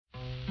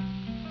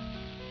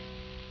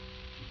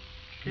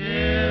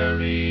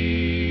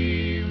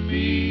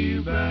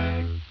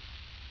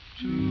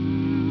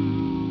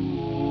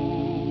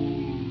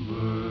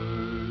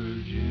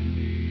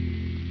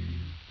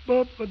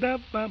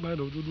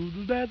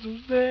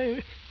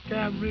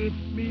carry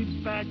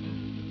me back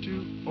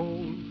to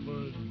old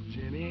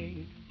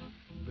Virginia.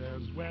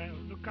 There's where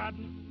the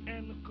cotton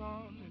and the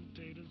corn and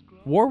taters grow.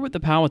 War with the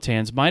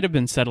Powhatans might have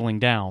been settling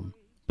down,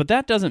 but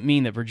that doesn't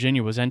mean that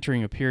Virginia was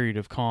entering a period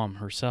of calm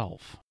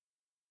herself.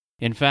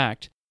 In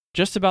fact,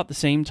 just about the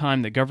same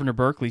time that Governor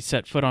Berkeley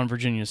set foot on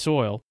Virginia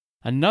soil,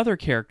 another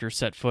character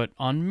set foot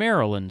on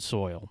Maryland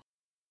soil.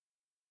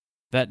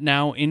 That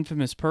now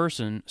infamous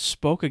person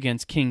spoke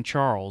against King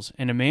Charles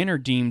in a manner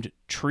deemed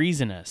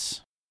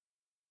treasonous.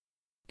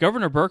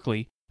 Governor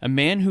Berkeley, a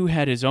man who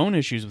had his own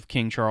issues with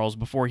King Charles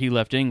before he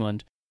left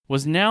England,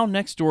 was now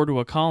next door to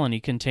a colony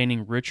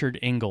containing Richard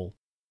Ingle.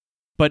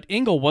 But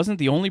Ingle wasn't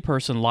the only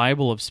person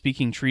liable of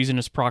speaking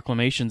treasonous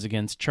proclamations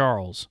against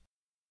Charles.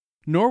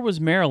 Nor was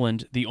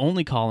Maryland the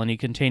only colony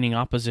containing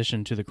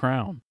opposition to the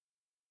crown.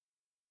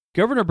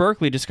 Governor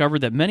Berkeley discovered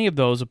that many of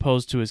those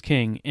opposed to his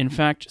king, in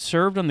fact,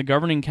 served on the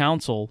governing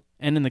council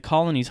and in the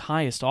colony's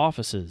highest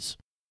offices.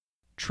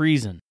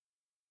 Treason.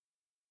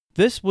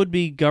 This would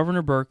be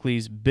Governor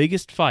Berkeley's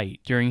biggest fight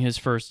during his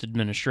first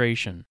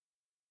administration.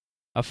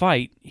 A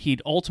fight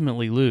he'd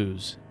ultimately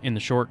lose in the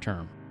short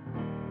term.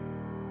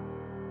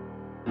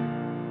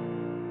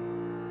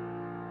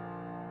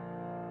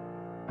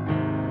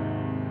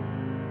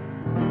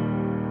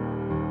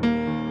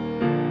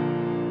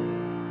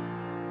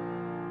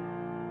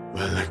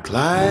 Well, I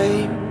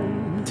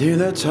climbed to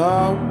the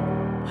top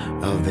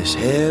of this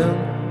hill,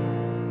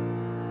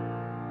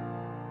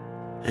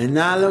 and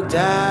I looked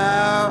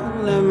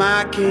out at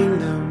my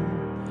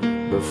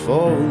kingdom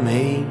before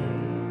me.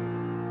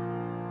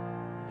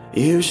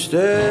 You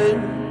stood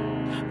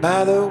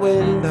by the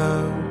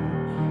window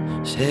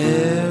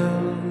sill,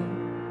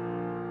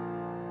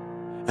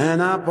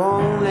 and I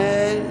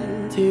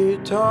wanted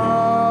to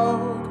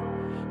talk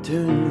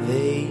to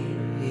thee.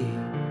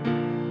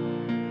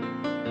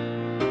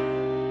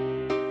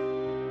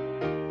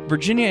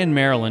 Virginia and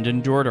Maryland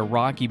endured a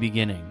rocky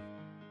beginning.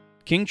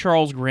 King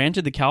Charles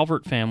granted the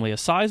Calvert family a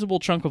sizable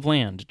chunk of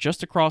land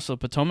just across the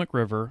Potomac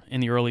River in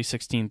the early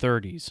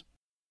 1630s.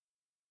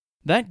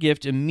 That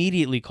gift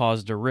immediately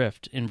caused a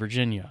rift in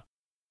Virginia,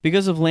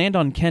 because of land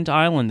on Kent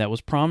Island that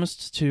was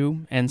promised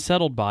to and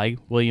settled by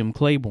William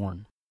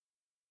Claiborne.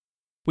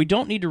 We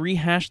don't need to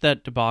rehash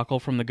that debacle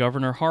from the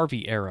Governor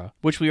Harvey era,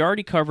 which we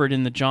already covered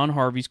in the John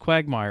Harvey's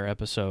Quagmire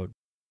episode.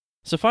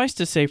 Suffice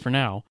to say for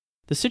now,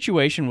 the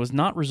situation was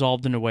not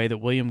resolved in a way that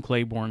William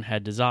Claiborne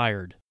had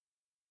desired.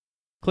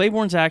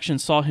 Claiborne's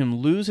actions saw him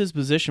lose his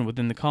position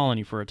within the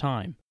colony for a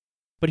time,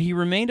 but he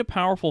remained a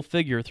powerful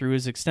figure through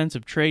his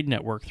extensive trade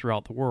network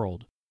throughout the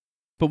world.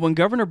 But when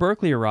Governor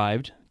Berkeley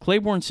arrived,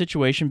 Claiborne's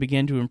situation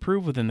began to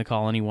improve within the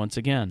colony once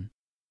again.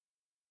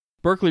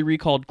 Berkeley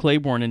recalled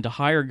Claiborne into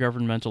higher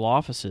governmental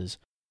offices,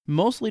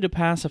 mostly to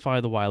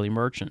pacify the wily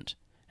merchant,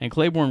 and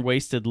Claiborne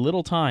wasted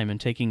little time in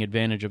taking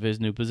advantage of his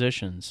new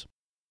positions.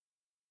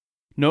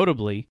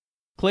 Notably,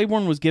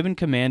 Claiborne was given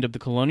command of the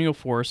colonial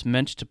force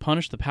meant to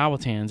punish the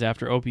Powhatans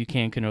after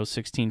Opechancanoug's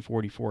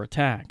 1644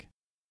 attack.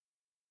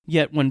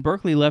 Yet when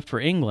Berkeley left for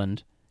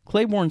England,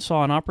 Claiborne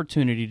saw an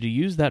opportunity to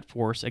use that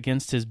force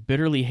against his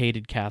bitterly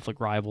hated Catholic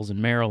rivals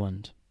in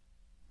Maryland.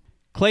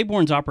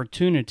 Claiborne's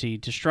opportunity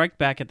to strike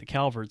back at the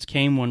Calverts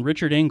came when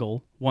Richard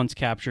Ingle, once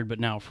captured but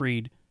now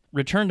freed,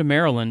 returned to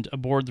Maryland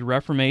aboard the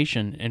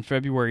Reformation in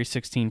February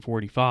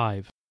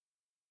 1645.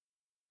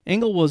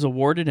 Ingle was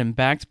awarded and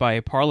backed by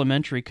a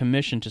parliamentary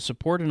commission to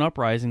support an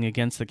uprising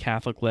against the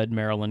Catholic-led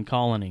Maryland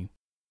colony.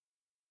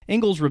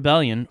 Ingle's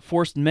rebellion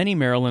forced many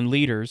Maryland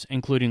leaders,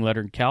 including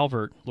Leonard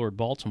Calvert, Lord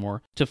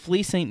Baltimore, to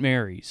flee St.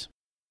 Mary's.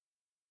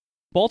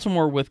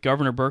 Baltimore, with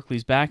Governor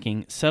Berkeley's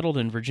backing, settled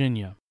in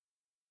Virginia.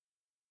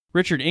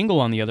 Richard Ingle,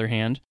 on the other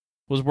hand,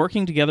 was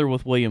working together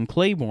with William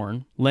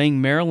Claiborne,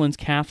 laying Maryland's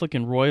Catholic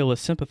and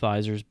Royalist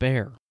sympathizers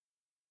bare.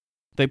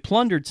 They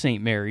plundered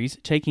St. Mary's,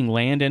 taking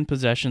land and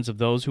possessions of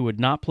those who would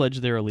not pledge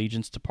their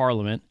allegiance to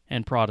Parliament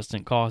and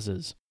Protestant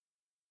causes.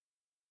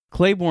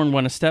 Claiborne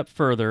went a step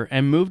further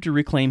and moved to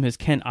reclaim his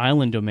Kent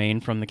Island domain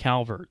from the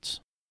Calverts.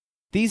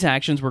 These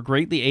actions were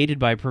greatly aided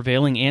by a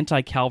prevailing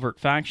anti-Calvert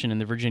faction in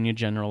the Virginia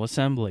General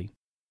Assembly.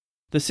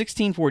 The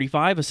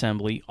 1645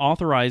 Assembly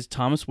authorized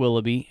Thomas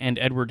Willoughby and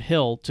Edward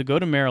Hill to go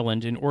to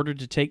Maryland in order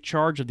to take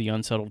charge of the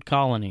unsettled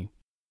colony.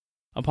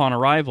 Upon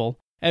arrival,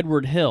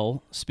 Edward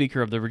Hill,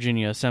 Speaker of the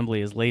Virginia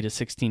Assembly as late as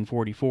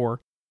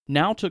 1644,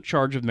 now took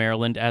charge of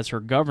Maryland as her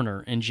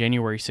governor in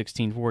January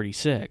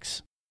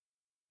 1646.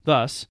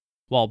 Thus,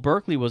 while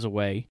Berkeley was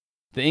away,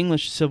 the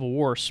English Civil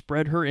War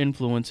spread her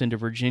influence into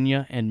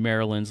Virginia and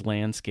Maryland's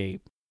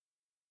landscape.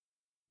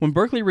 When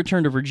Berkeley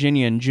returned to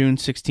Virginia in June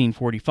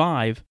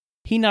 1645,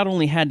 he not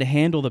only had to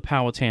handle the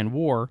Powhatan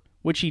War,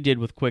 which he did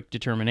with quick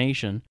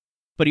determination,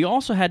 but he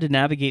also had to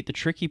navigate the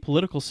tricky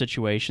political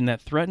situation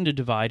that threatened to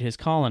divide his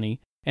colony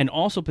and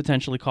also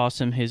potentially cost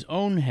him his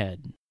own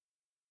head.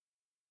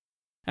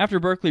 After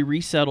Berkeley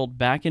resettled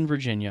back in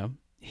Virginia,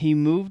 he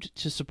moved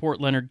to support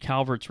Leonard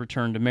Calvert's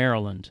return to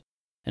Maryland,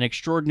 an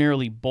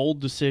extraordinarily bold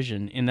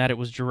decision in that it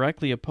was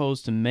directly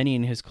opposed to many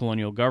in his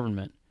colonial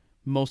government,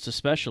 most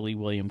especially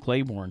William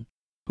Claiborne,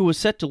 who was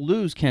set to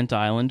lose Kent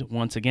Island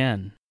once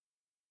again.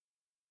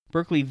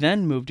 Berkeley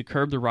then moved to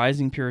curb the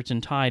rising Puritan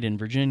tide in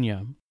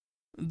Virginia.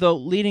 Though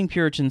leading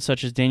Puritans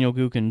such as Daniel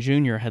Gookin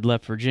Jr. had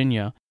left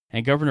Virginia,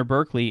 and Governor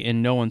Berkeley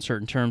in no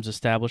uncertain terms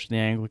established the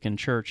Anglican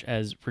Church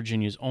as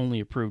Virginia's only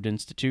approved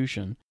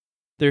institution,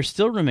 there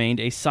still remained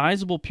a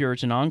sizable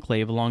Puritan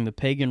enclave along the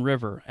Pagan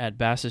River at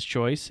Bass's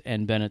Choice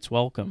and Bennett's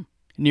Welcome,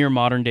 near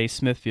modern-day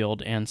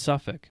Smithfield and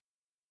Suffolk.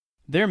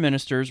 Their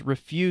ministers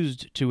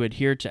refused to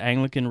adhere to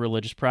Anglican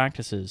religious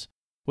practices,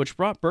 which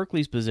brought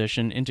Berkeley's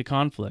position into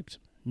conflict,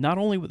 not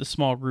only with a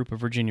small group of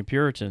Virginia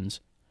Puritans,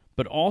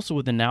 but also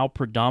with the now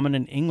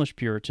predominant English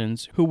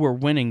Puritans who were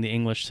winning the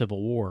English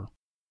Civil War.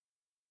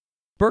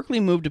 Berkeley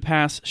moved to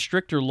pass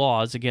stricter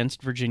laws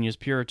against Virginia's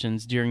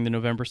Puritans during the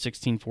November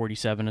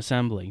 1647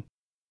 Assembly.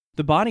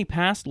 The body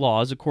passed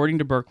laws according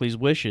to Berkeley's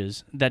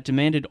wishes that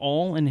demanded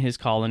all in his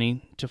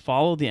colony to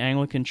follow the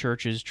Anglican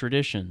Church's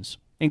traditions,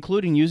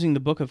 including using the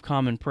Book of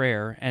Common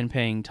Prayer and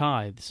paying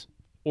tithes,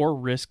 or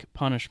risk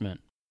punishment.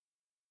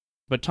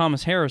 But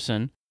Thomas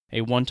Harrison,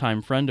 a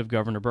one-time friend of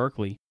Governor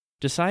Berkeley,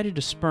 decided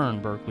to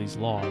spurn Berkeley's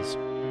laws.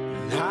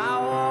 I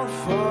won't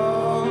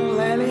fall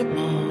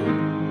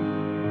anymore.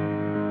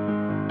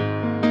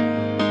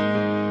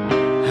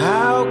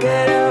 I'll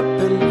get up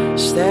and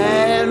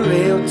stand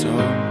real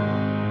tall.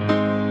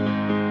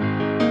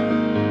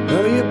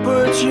 Oh, you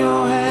put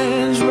your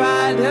hands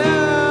right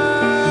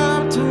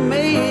up to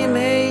me,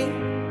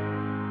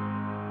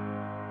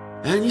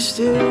 and you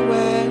still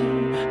wear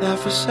that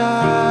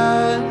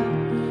facade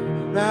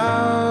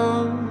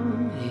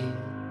around here.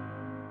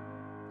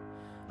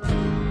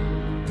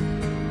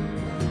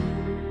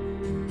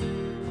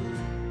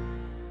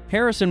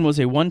 Harrison was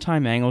a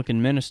one-time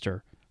Anglican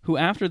minister who,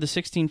 after the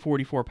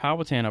 1644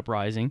 Powhatan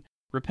Uprising,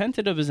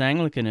 repented of his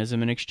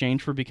Anglicanism in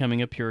exchange for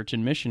becoming a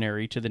Puritan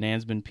missionary to the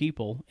Nansemond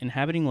people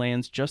inhabiting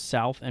lands just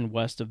south and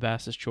west of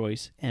Bass's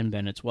Choice and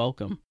Bennett's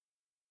Welcome.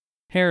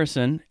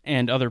 Harrison,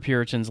 and other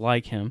Puritans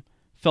like him,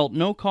 felt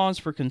no cause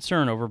for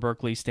concern over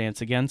Berkeley's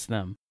stance against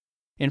them.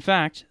 In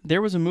fact,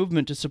 there was a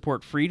movement to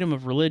support freedom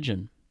of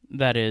religion,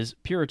 that is,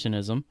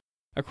 Puritanism,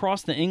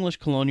 across the English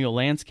colonial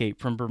landscape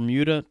from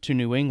Bermuda to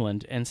New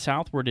England and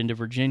southward into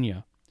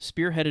Virginia,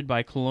 spearheaded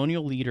by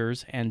colonial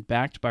leaders and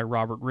backed by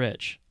Robert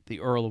Rich, the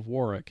Earl of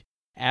Warwick,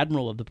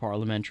 Admiral of the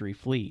Parliamentary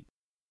Fleet.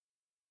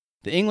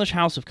 The English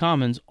House of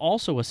Commons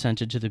also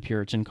assented to the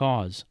Puritan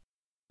cause.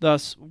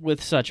 Thus,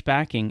 with such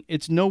backing,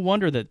 it's no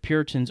wonder that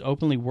Puritans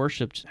openly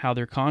worshipped how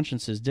their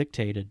consciences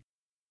dictated.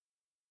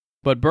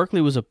 But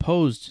Berkeley was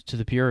opposed to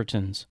the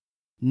Puritans,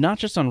 not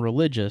just on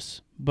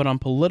religious, but on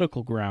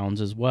political grounds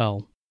as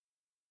well.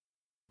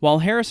 While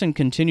Harrison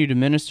continued to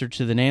minister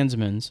to the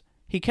Nansemans,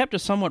 he kept a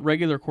somewhat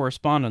regular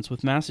correspondence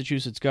with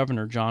Massachusetts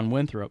Governor John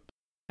Winthrop,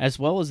 as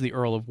well as the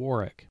Earl of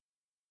Warwick.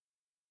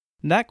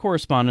 That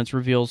correspondence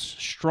reveals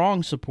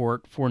strong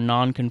support for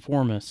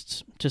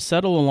nonconformists to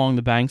settle along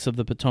the banks of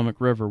the Potomac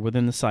River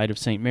within the site of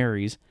St.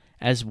 Mary's,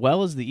 as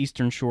well as the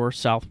eastern shore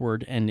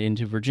southward and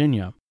into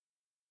Virginia.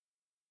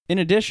 In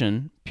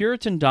addition,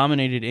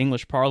 Puritan-dominated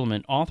English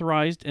Parliament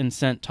authorized and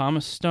sent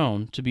Thomas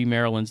Stone to be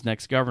Maryland's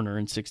next governor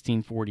in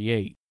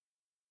 1648.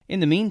 In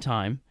the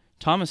meantime,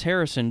 Thomas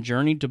Harrison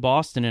journeyed to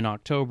Boston in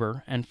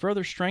October and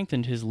further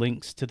strengthened his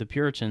links to the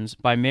Puritans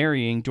by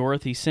marrying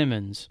Dorothy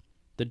Simmons,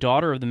 the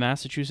daughter of the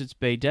Massachusetts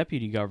Bay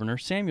Deputy Governor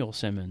Samuel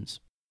Simmons.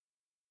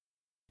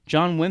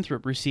 John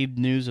Winthrop received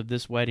news of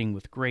this wedding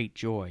with great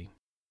joy.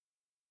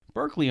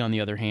 Berkeley, on the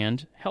other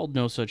hand, held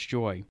no such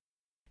joy.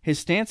 His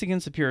stance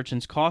against the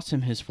Puritans cost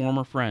him his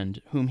former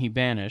friend, whom he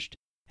banished,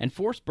 and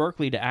forced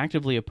Berkeley to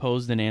actively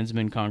oppose the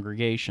Nansemond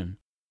congregation,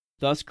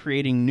 thus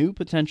creating new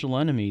potential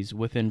enemies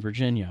within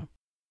Virginia.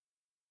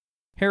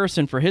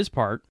 Harrison, for his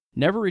part,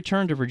 never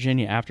returned to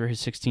Virginia after his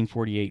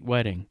 1648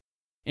 wedding.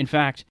 In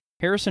fact,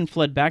 Harrison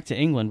fled back to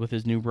England with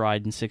his new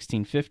bride in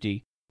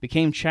 1650,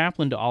 became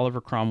chaplain to Oliver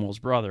Cromwell's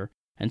brother,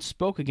 and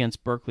spoke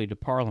against Berkeley to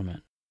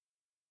Parliament.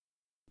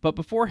 But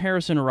before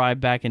Harrison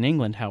arrived back in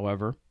England,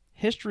 however,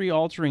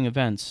 history-altering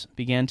events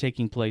began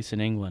taking place in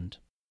England.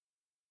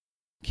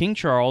 King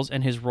Charles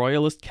and his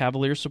Royalist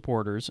Cavalier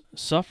supporters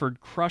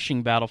suffered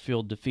crushing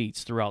battlefield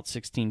defeats throughout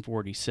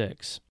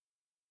 1646.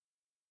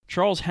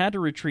 Charles had to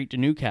retreat to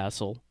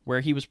Newcastle, where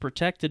he was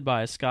protected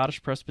by a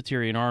Scottish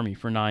Presbyterian army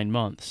for 9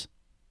 months.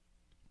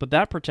 But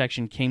that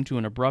protection came to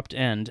an abrupt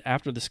end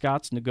after the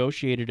Scots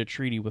negotiated a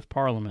treaty with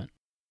Parliament.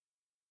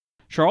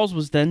 Charles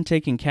was then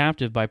taken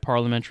captive by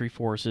parliamentary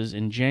forces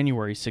in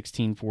January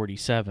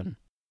 1647.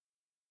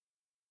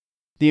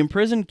 The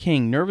imprisoned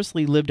king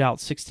nervously lived out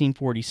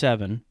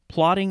 1647,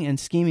 plotting and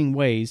scheming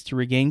ways to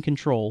regain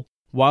control,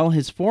 while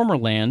his former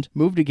land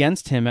moved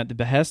against him at the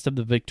behest of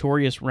the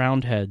victorious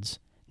Roundheads,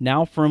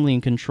 now firmly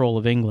in control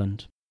of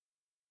England.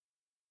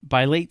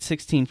 By late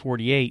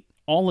 1648,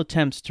 all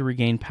attempts to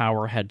regain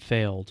power had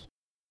failed.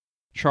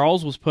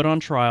 Charles was put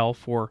on trial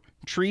for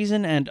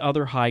treason and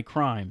other high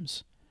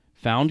crimes,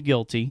 found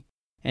guilty,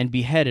 and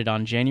beheaded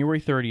on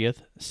January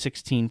 30th,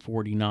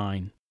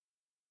 1649.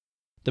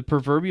 The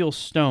proverbial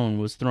stone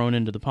was thrown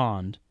into the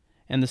pond,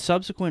 and the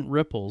subsequent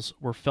ripples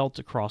were felt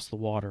across the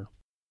water.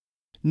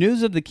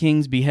 News of the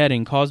king's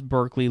beheading caused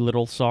Berkeley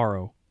little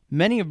sorrow.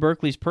 Many of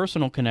Berkeley's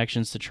personal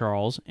connections to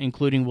Charles,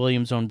 including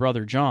William's own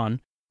brother John,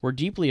 were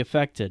deeply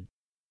affected,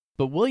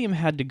 but William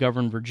had to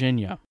govern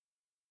Virginia.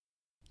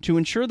 To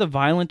ensure the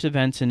violent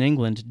events in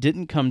England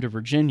didn't come to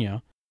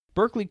Virginia,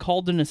 Berkeley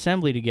called an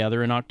assembly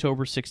together in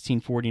October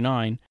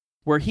 1649,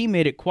 where he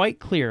made it quite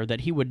clear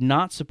that he would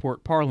not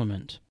support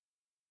Parliament.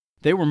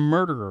 They were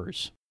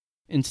murderers.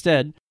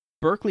 Instead,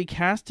 Berkeley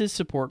cast his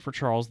support for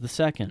Charles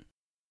II.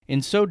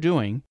 In so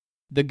doing,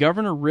 the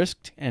governor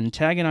risked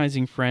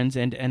antagonizing friends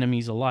and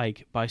enemies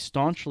alike by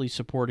staunchly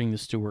supporting the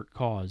Stuart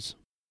cause.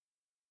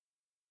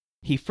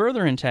 He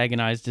further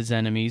antagonized his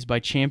enemies by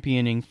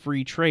championing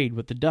free trade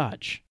with the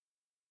Dutch.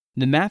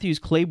 The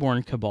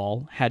Matthews-Claiborne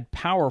cabal had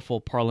powerful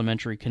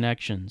parliamentary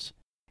connections,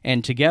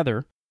 and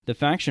together, the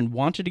faction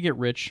wanted to get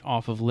rich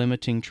off of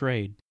limiting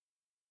trade.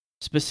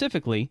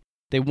 Specifically,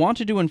 they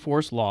wanted to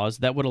enforce laws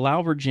that would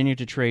allow Virginia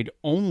to trade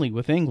only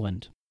with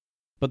England.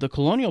 But the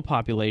colonial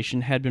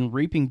population had been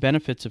reaping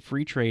benefits of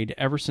free trade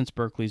ever since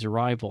Berkeley's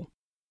arrival.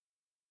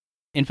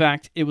 In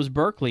fact, it was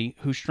Berkeley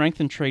who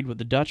strengthened trade with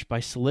the Dutch by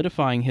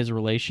solidifying his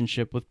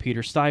relationship with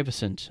Peter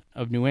Stuyvesant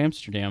of New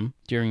Amsterdam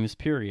during this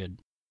period.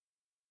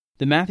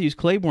 The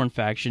Matthews-Claiborne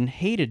faction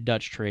hated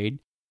Dutch trade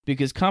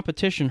because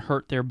competition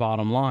hurt their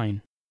bottom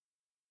line.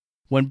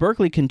 When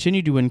Berkeley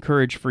continued to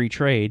encourage free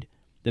trade,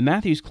 the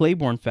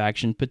Matthews-Claiborne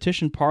faction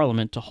petitioned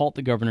Parliament to halt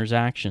the governor's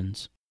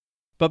actions.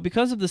 But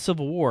because of the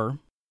Civil War,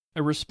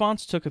 a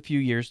response took a few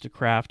years to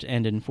craft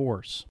and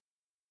enforce.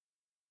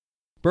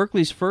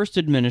 Berkeley's first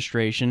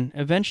administration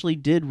eventually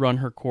did run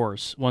her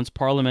course once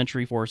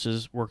parliamentary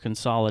forces were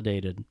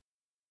consolidated.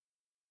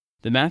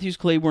 The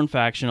Matthews-Claiborne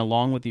faction,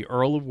 along with the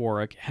Earl of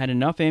Warwick, had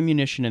enough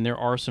ammunition in their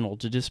arsenal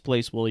to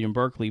displace William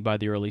Berkeley by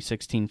the early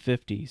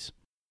 1650s.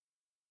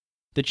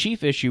 The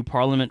chief issue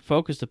Parliament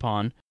focused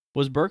upon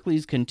was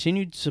Berkeley's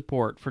continued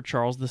support for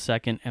Charles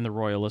II and the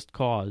Royalist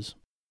cause.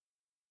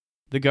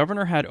 The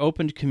governor had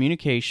opened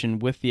communication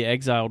with the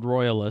exiled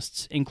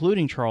Royalists,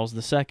 including Charles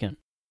II.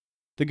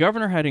 The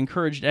governor had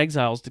encouraged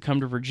exiles to come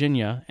to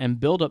Virginia and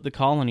build up the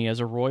colony as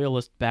a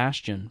Royalist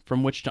bastion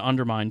from which to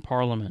undermine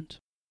Parliament.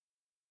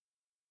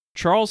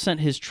 Charles sent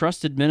his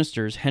trusted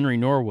ministers Henry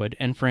Norwood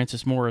and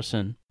Francis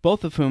Morrison,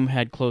 both of whom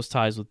had close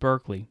ties with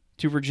Berkeley,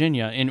 to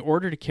Virginia in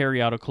order to carry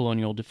out a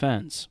colonial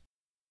defense.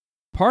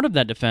 Part of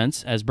that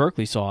defense, as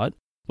Berkeley saw it,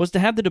 was to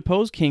have the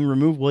deposed king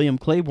remove William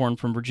Claiborne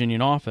from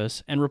Virginian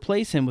office and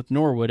replace him with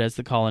Norwood as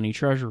the colony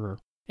treasurer,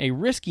 a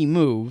risky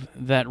move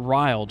that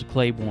riled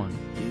Claiborne.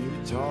 You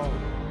talk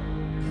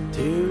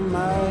too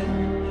much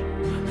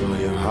for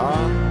your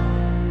heart.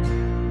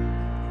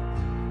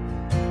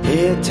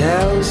 It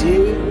tells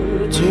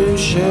you to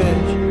shut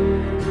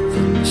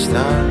from the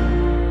start.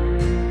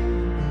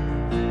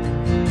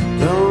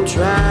 Don't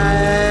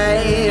try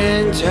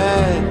and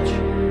touch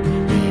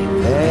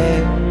me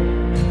there,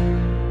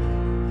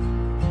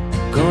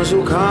 'cause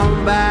we'll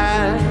come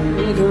back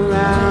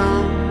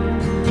around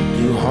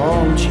and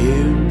haunt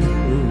you.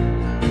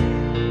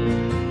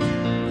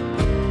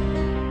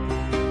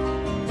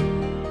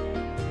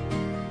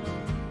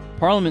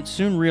 Parliament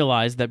soon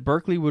realized that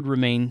Berkeley would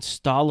remain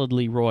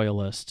stolidly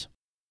royalist.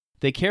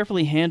 They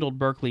carefully handled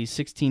Berkeley's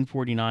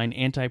 1649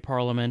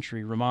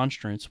 anti-parliamentary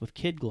remonstrance with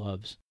kid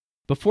gloves,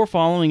 before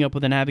following up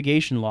with a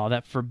navigation law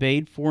that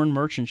forbade foreign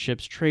merchant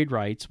ships trade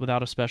rights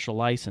without a special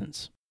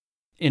license.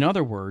 In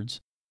other words,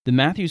 the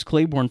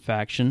Matthews-Claiborne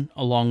faction,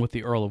 along with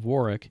the Earl of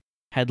Warwick,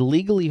 had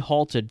legally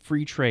halted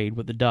free trade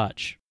with the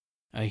Dutch,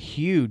 a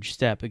huge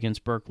step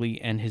against Berkeley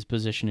and his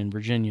position in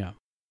Virginia.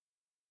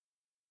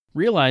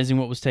 Realizing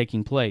what was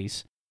taking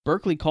place,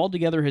 Berkeley called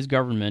together his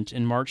government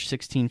in March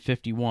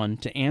 1651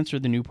 to answer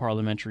the new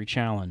parliamentary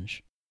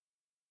challenge.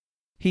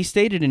 He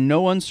stated in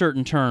no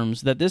uncertain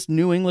terms that this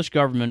new English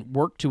government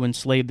worked to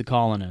enslave the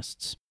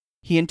colonists.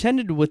 He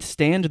intended to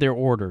withstand their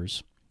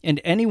orders, and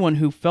anyone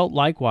who felt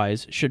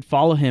likewise should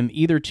follow him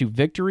either to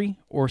victory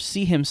or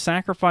see him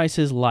sacrifice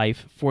his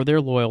life for their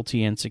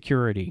loyalty and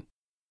security.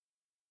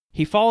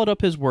 He followed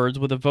up his words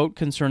with a vote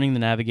concerning the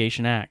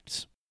Navigation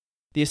Acts.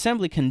 The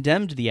Assembly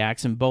condemned the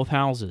acts in both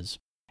houses,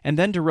 and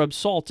then to rub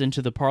salt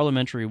into the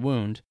parliamentary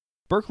wound,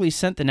 Berkeley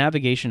sent the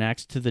Navigation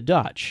Acts to the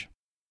Dutch.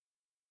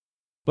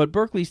 But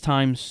Berkeley's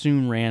time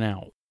soon ran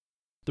out.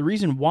 The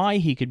reason why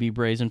he could be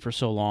brazen for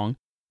so long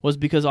was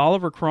because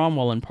Oliver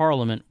Cromwell and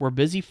Parliament were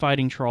busy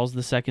fighting Charles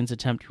II's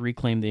attempt to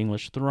reclaim the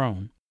English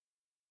throne.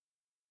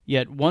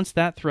 Yet once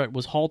that threat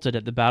was halted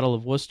at the Battle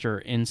of Worcester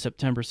in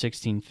September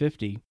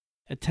 1650,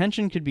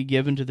 attention could be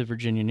given to the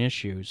Virginian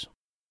issues.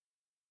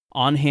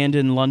 On hand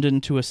in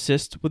London to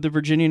assist with the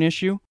Virginian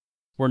issue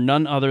were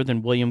none other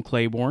than William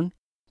Claiborne,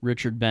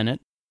 Richard Bennett,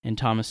 and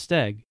Thomas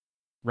Stegg,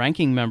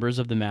 ranking members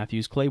of the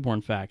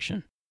Matthews-Claiborne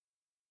faction.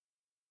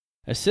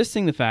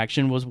 Assisting the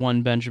faction was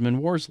one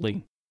Benjamin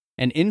Worsley,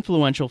 an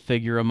influential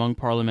figure among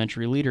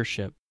parliamentary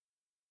leadership.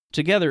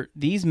 Together,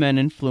 these men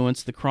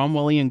influenced the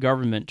Cromwellian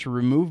government to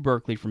remove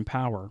Berkeley from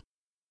power.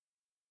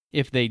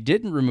 If they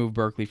didn't remove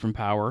Berkeley from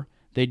power,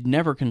 they'd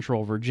never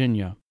control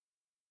Virginia.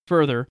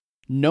 Further,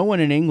 no one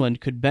in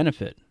England could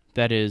benefit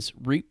that is,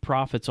 reap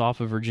profits off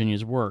of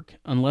Virginia's work,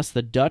 unless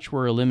the Dutch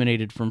were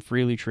eliminated from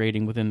freely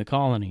trading within the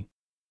colony.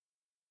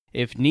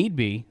 If need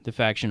be, the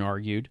faction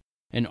argued,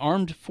 an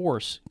armed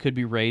force could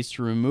be raised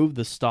to remove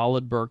the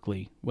stolid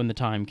Berkeley when the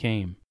time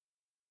came.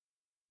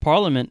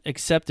 Parliament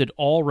accepted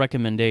all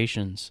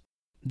recommendations.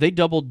 They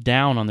doubled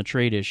down on the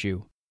trade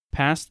issue,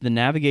 passed the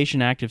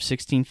Navigation Act of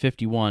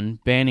 1651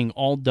 banning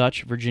all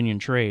Dutch-Virginian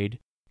trade,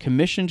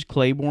 commissioned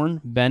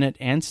Claiborne, Bennett,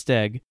 and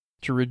Steg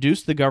to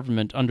reduce the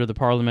government under the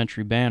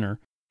parliamentary banner,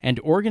 and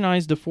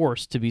organized a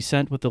force to be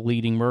sent with the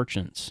leading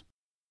merchants.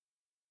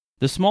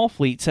 The small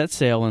fleet set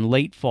sail in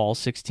late fall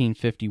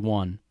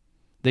 1651.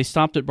 They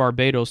stopped at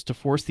Barbados to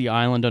force the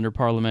island under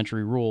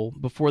parliamentary rule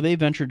before they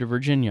ventured to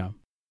Virginia.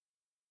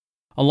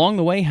 Along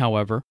the way,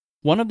 however,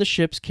 one of the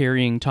ships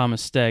carrying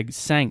Thomas Steg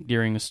sank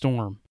during a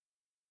storm.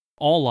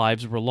 All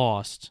lives were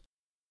lost.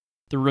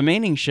 The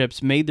remaining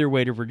ships made their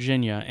way to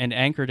Virginia and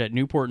anchored at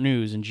Newport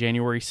News in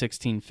January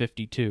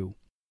 1652.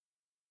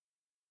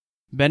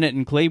 Bennett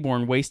and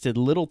Claiborne wasted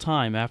little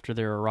time after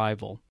their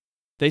arrival.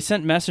 They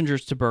sent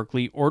messengers to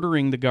Berkeley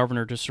ordering the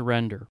governor to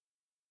surrender.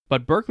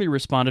 But Berkeley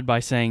responded by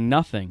saying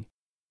nothing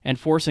and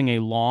forcing a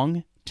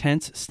long,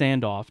 tense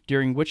standoff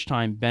during which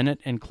time Bennett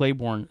and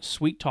Claiborne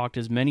sweet-talked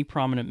as many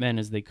prominent men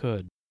as they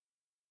could.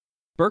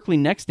 Berkeley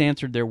next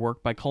answered their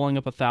work by calling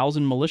up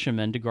 1,000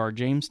 militiamen to guard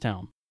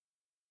Jamestown.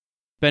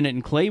 Bennett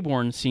and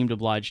Claiborne seemed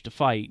obliged to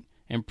fight,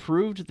 and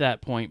proved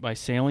that point by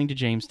sailing to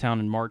Jamestown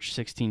in March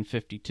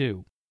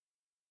 1652.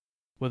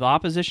 With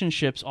opposition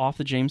ships off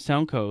the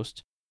Jamestown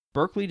coast,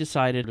 Berkeley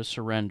decided to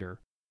surrender.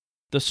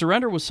 The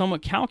surrender was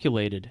somewhat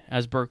calculated,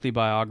 as Berkeley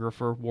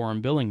biographer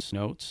Warren Billings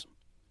notes.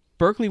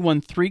 Berkeley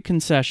won 3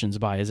 concessions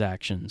by his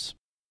actions.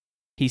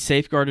 He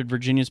safeguarded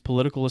Virginia's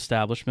political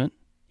establishment,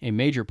 a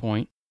major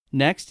point.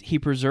 Next, he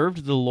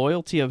preserved the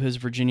loyalty of his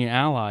Virginia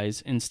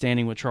allies in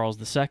standing with Charles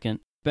II,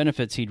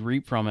 benefits he'd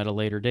reap from at a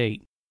later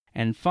date.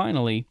 And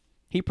finally,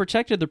 he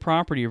protected the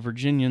property of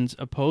Virginians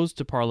opposed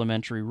to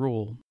parliamentary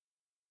rule.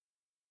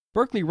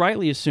 Berkeley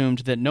rightly assumed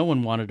that no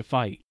one wanted to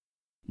fight.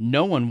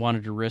 No one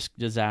wanted to risk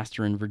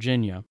disaster in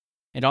Virginia,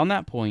 and on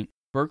that point,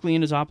 Berkeley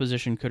and his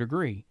opposition could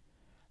agree.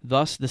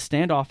 Thus, the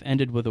standoff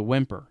ended with a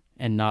whimper,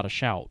 and not a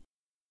shout.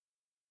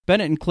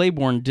 Bennett and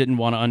Claiborne didn't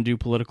want to undo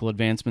political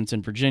advancements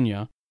in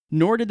Virginia,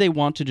 nor did they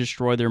want to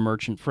destroy their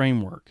merchant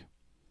framework.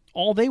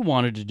 All they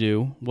wanted to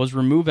do was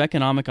remove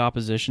economic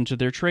opposition to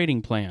their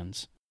trading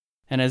plans.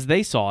 And as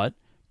they saw it,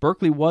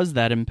 Berkeley was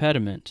that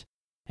impediment,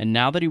 and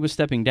now that he was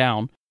stepping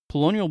down,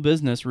 colonial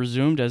business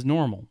resumed as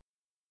normal.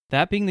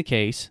 That being the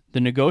case,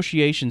 the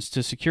negotiations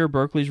to secure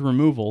Berkeley's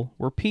removal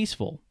were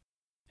peaceful,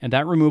 and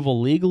that removal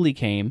legally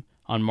came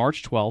on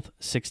March 12,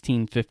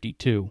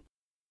 1652.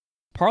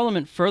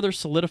 Parliament further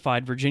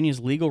solidified Virginia's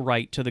legal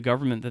right to the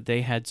government that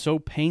they had so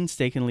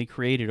painstakingly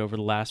created over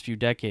the last few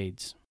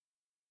decades.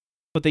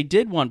 But they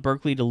did want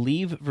Berkeley to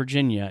leave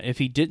Virginia if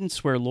he didn't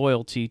swear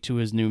loyalty to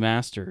his new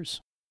masters.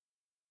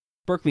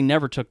 Berkeley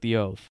never took the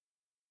oath,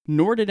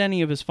 nor did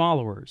any of his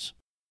followers.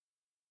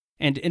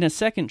 And in a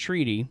second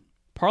treaty,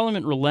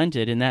 Parliament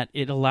relented in that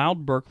it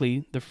allowed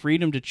Berkeley the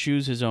freedom to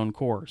choose his own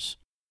course.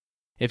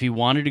 If he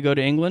wanted to go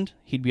to England,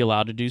 he'd be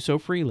allowed to do so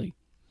freely.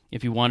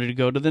 If he wanted to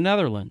go to the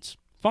Netherlands,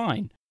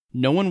 fine,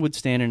 no one would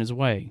stand in his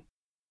way.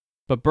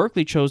 But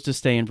Berkeley chose to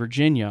stay in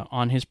Virginia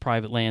on his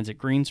private lands at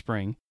Green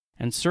Spring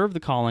and serve the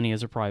colony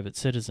as a private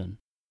citizen.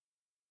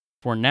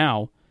 For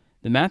now,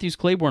 the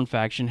Matthews-Claiborne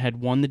faction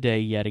had won the day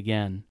yet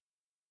again.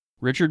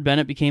 Richard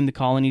Bennett became the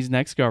colony's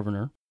next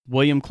governor,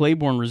 William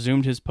Claiborne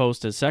resumed his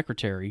post as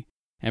secretary,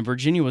 and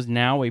Virginia was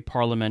now a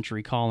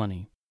parliamentary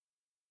colony.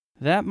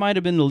 That might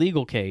have been the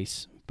legal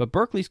case, but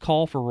Berkeley's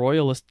call for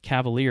Royalist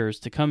Cavaliers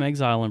to come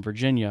exile in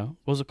Virginia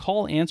was a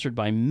call answered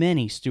by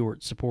many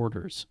Stuart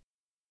supporters.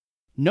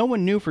 No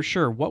one knew for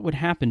sure what would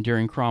happen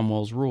during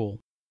Cromwell's rule,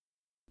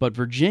 but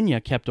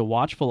Virginia kept a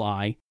watchful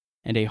eye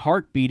and a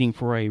heart beating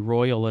for a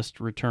Royalist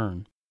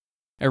return.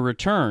 A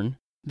return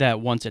that,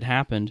 once it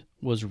happened,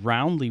 was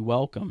roundly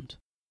welcomed.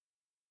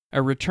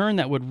 A return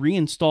that would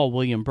reinstall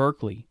William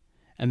Berkeley,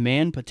 a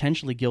man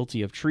potentially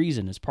guilty of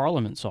treason as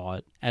Parliament saw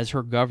it, as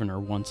her governor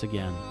once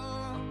again.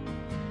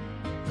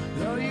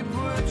 Though you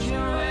put your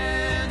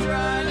hands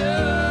right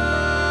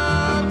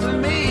up to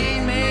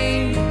meet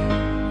me,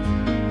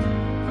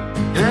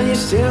 and you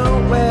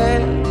still wear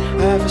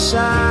half a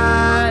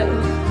side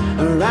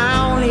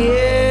around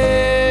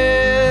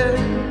here.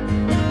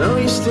 Though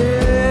you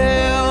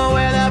still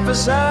wear that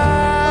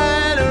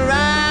facade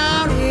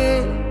around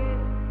here.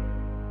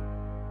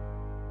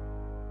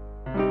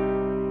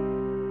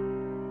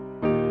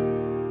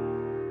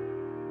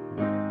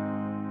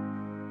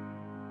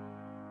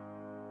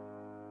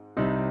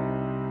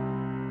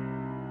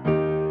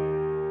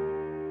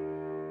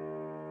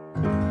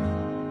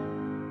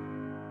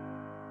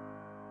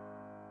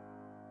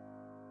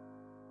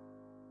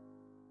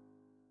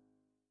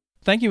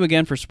 Thank you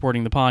again for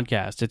supporting the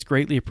podcast. It's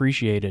greatly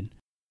appreciated.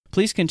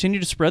 Please continue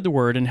to spread the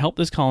word and help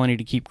this colony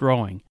to keep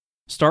growing.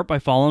 Start by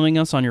following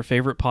us on your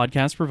favorite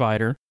podcast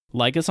provider,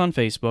 like us on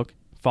Facebook,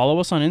 follow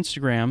us on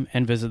Instagram,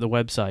 and visit the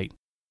website.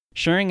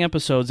 Sharing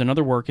episodes and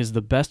other work is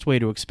the best way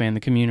to expand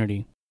the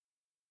community.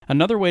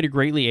 Another way to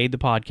greatly aid the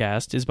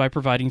podcast is by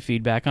providing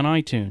feedback on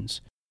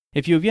iTunes.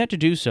 If you have yet to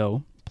do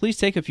so, please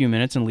take a few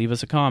minutes and leave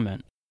us a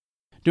comment.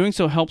 Doing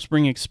so helps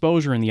bring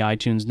exposure in the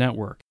iTunes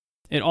network.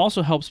 It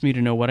also helps me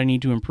to know what I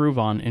need to improve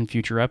on in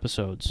future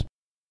episodes.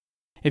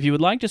 If you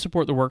would like to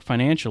support the work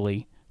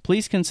financially,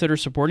 please consider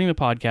supporting the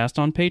podcast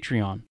on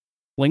Patreon.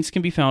 Links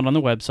can be found on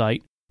the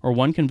website, or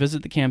one can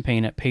visit the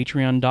campaign at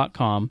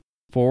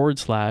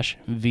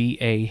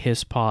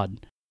patreon.com/VAHISPod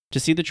to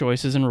see the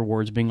choices and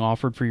rewards being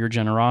offered for your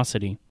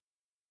generosity.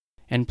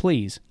 And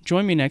please,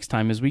 join me next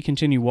time as we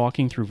continue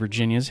walking through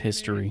Virginia's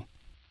history.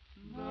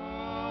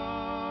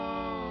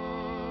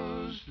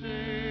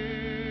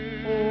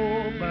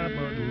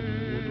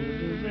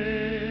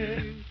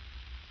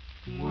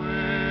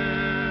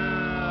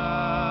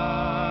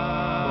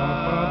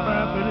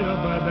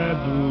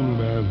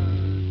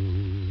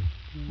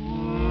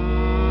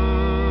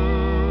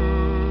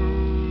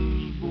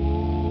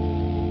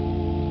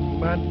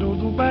 Ba do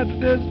do ba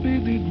des bi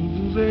di do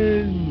do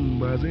ze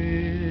ba ze